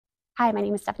Hi, my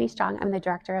name is Stephanie Strong. I'm the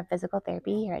Director of Physical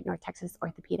Therapy here at North Texas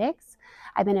Orthopedics.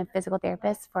 I've been a physical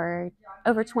therapist for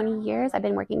over 20 years. I've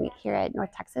been working here at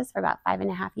North Texas for about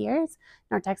 5.5 years.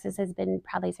 North Texas has been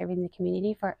proudly serving the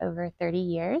community for over 30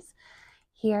 years.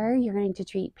 Here, you're going to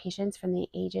treat patients from the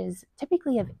ages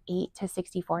typically of 8 to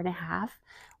 64.5.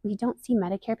 We don't see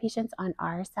Medicare patients on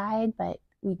our side, but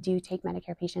we do take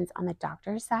Medicare patients on the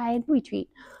doctor's side. We treat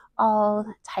all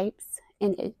types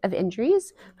of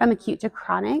injuries from acute to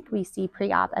chronic. We see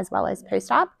pre-op as well as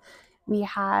post-op. We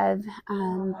have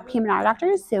PM&R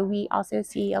doctors, so we also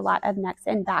see a lot of necks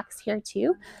and backs here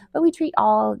too, but we treat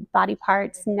all body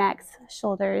parts, necks,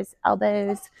 shoulders,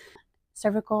 elbows,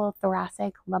 cervical,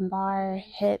 thoracic, lumbar,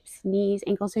 hips, knees,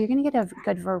 ankles. So you're going to get a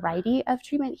good variety of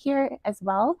treatment here as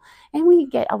well. And we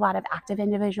get a lot of active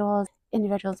individuals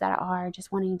that are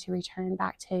just wanting to return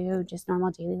back to just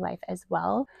normal daily life as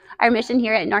well. Our mission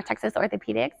here at North Texas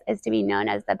Orthopedics is to be known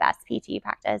as the best PT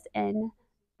practice in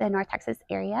the North Texas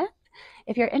area.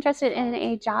 If you're interested in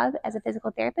a job as a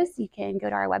physical therapist, you can go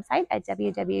to our website at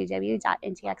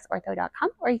www.ntxortho.com,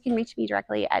 or you can reach me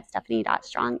directly at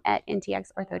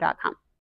stephanie.strong@ntxortho.com.